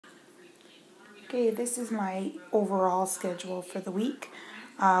Okay, this is my overall schedule for the week.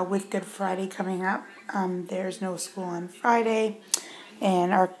 With Good Friday coming up, there's no school on Friday,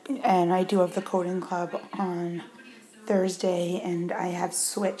 and I do have the coding club on Thursday, and I have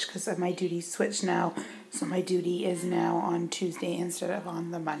switched because of my duty switched now, so my duty is now on Tuesday instead of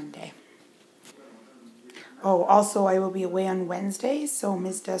on the Monday. Oh, also I will be away on Wednesday, so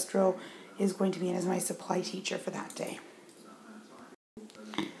Ms. Destro is going to be in as my supply teacher for that day.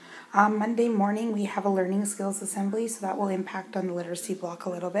 Monday morning, we have a learning skills assembly, so that will impact on the literacy block a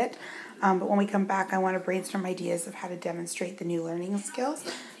little bit. But when we come back, I want to brainstorm ideas of how to demonstrate the new learning skills.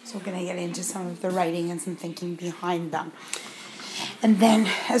 So we're going to get into some of the writing and some thinking behind them. And then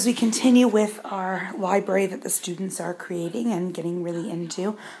as we continue with our library that the students are creating and getting really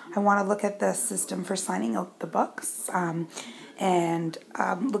into, I want to look at the system for signing out the books. And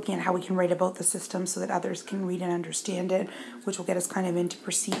looking at how we can write about the system so that others can read and understand it, which will get us kind of into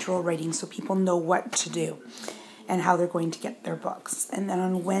procedural writing so people know what to do and how they're going to get their books. And then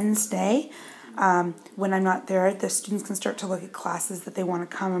on Wednesday, when I'm not there, the students can start to look at classes that they want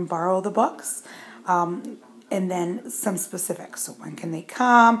to come and borrow the books, and then some specifics. So when can they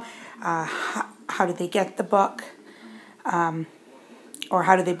come, how do they get the book, or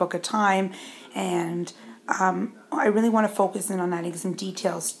how do they book a time, and I really want to focus in on adding some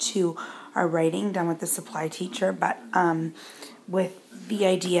details to our writing done with the supply teacher, but with the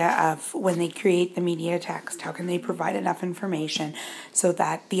idea of when they create the media text, how can they provide enough information so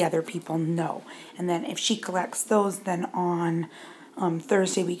that the other people know? And then if she collects those, then on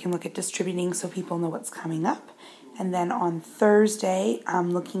Thursday we can look at distributing so people know what's coming up. And then on Thursday,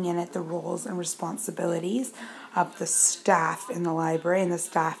 looking in at the roles and responsibilities of the staff in the library, and the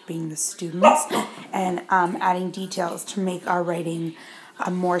staff being the students, and adding details to make our writing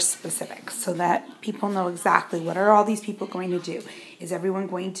more specific so that people know exactly what are all these people going to do. Is everyone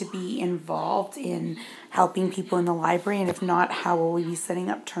going to be involved in helping people in the library? And if not, how will we be setting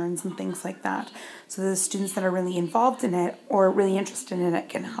up turns and things like that? So the students that are really involved in it or really interested in it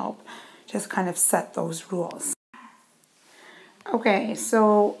can help just kind of set those rules. Okay,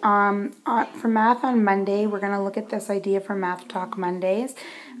 so for Math on Monday, we're going to look at this idea for Math Talk Mondays,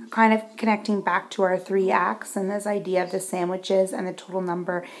 kind of connecting back to our 3 acts and this idea of the sandwiches and the total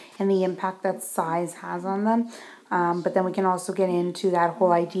number and the impact that size has on them. But then we can also get into that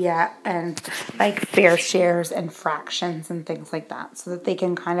whole idea and like fair shares and fractions and things like that so that they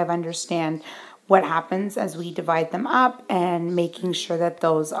can kind of understand what happens as we divide them up and making sure that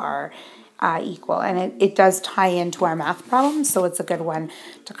those are equal. And it does tie into our math problems, so it's a good one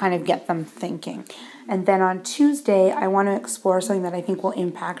to kind of get them thinking. And then on Tuesday, I want to explore something that I think will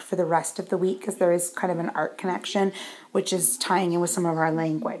impact for the rest of the week because there is kind of an art connection, which is tying in with some of our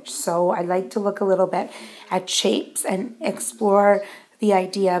language. So I'd like to look a little bit at shapes and explore the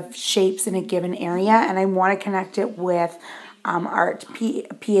idea of shapes in a given area, and I want to connect it with art,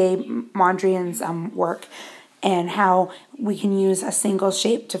 P.A. Mondrian's work, and how we can use a single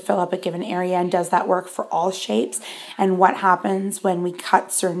shape to fill up a given area, and does that work for all shapes, and what happens when we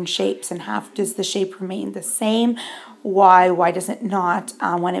cut certain shapes, and does the shape remain the same, why does it not,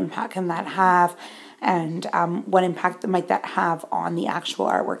 what impact can that have, and what impact might that have on the actual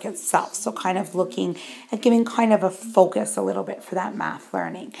artwork itself. So kind of looking at giving kind of a focus a little bit for that math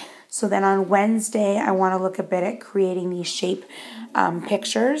learning. So then on Wednesday, I want to look a bit at creating these shape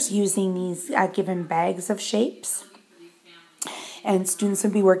pictures using these given bags of shapes. And students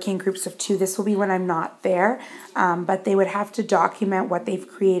would be working in groups of 2. This will be when I'm not there, but they would have to document what they've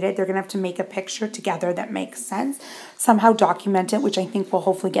created. They're going to have to make a picture together that makes sense, somehow document it, which I think will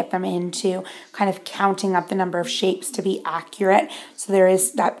hopefully get them into kind of counting up the number of shapes to be accurate. So there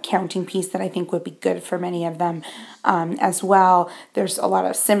is that counting piece that I think would be good for many of them as well. There's a lot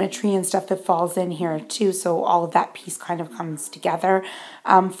of symmetry and stuff that falls in here too, so all of that piece kind of comes together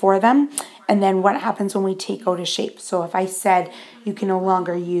for them. And then what happens when we take out a shape? So if I said you can no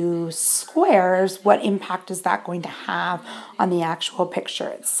longer use squares, what impact is that going to have on the actual picture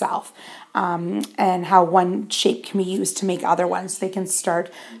itself? And how one shape can be used to make other ones. They can start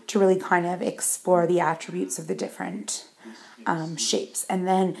to really kind of explore the attributes of the different shapes. And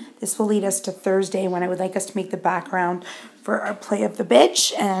then this will lead us to Thursday when I would like us to make the background for our play of the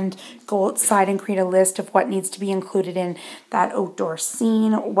bitch and go outside and create a list of what needs to be included in that outdoor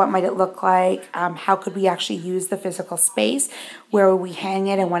scene. What might it look like? How could we actually use the physical space? Where will we hang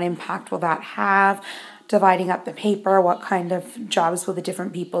it and what impact will that have? Dividing up the paper, what kind of jobs will the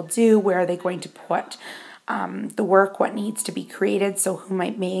different people do? Where are they going to put the work? What needs to be created? So who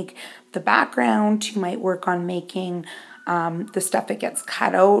might make the background? Who might work on making the stuff that gets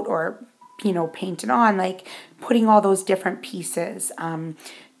cut out or painted on, like putting all those different pieces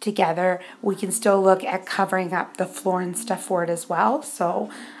together. We can still look at covering up the floor and stuff for it as well. So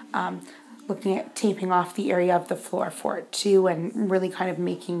looking at taping off the area of the floor for it too, and really kind of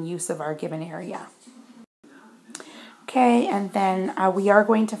making use of our given area. Okay, and then we are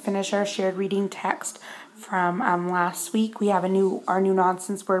going to finish our shared reading text from last week. We have our new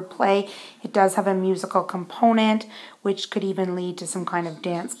nonsense word play. It does have a musical component, which could even lead to some kind of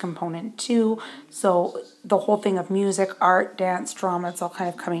dance component too. So the whole thing of music, art, dance, drama, it's all kind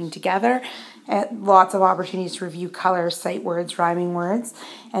of coming together. And lots of opportunities to review colors, sight words, rhyming words,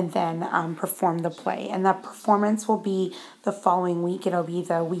 and then perform the play. And that performance will be the following week. It'll be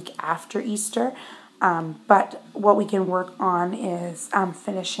the week after Easter. But what we can work on is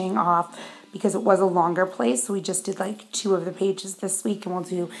finishing off, because it was a longer play, so we just did like 2 of the pages this week, and we'll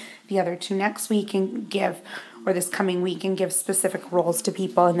do the other 2 next week and or this coming week, and give specific roles to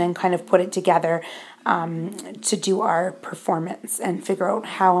people, and then kind of put it together to do our performance and figure out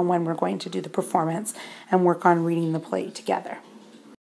how and when we're going to do the performance and work on reading the play together.